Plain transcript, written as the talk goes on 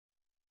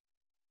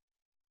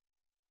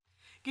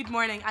Good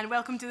morning and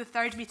welcome to the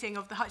third meeting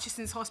of the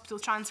Hutchesons Hospital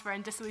Transfer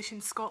and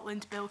Dissolution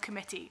Scotland Bill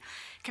Committee.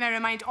 Can I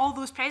remind all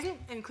those present,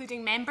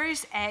 including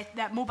members,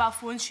 that mobile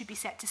phones should be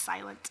set to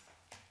silent.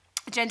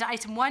 Agenda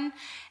item 1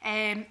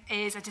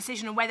 is a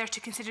decision on whether to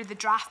consider the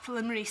draft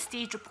preliminary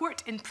stage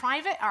report in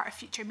private at our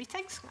future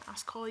meetings. I'll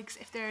ask colleagues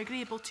if they're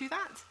agreeable to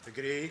that.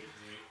 Agree.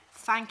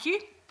 Thank you.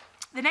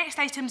 The next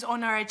items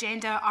on our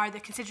agenda are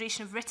the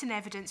consideration of written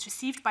evidence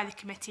received by the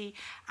committee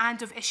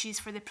and of issues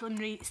for the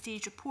preliminary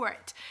stage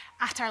report.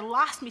 At our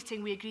last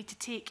meeting, we agreed to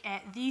take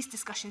these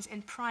discussions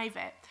in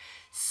private.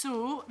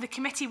 So the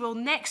committee will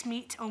next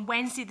meet on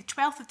Wednesday, the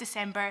 12th of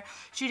December,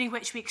 during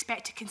which we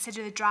expect to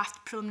consider the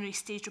draft preliminary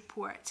stage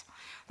report.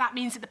 That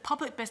means that the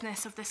public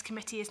business of this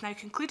committee is now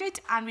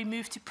concluded and we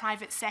move to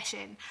private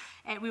session.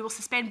 We will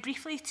suspend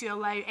briefly to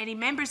allow any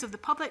members of the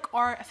public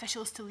or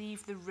officials to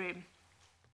leave the room.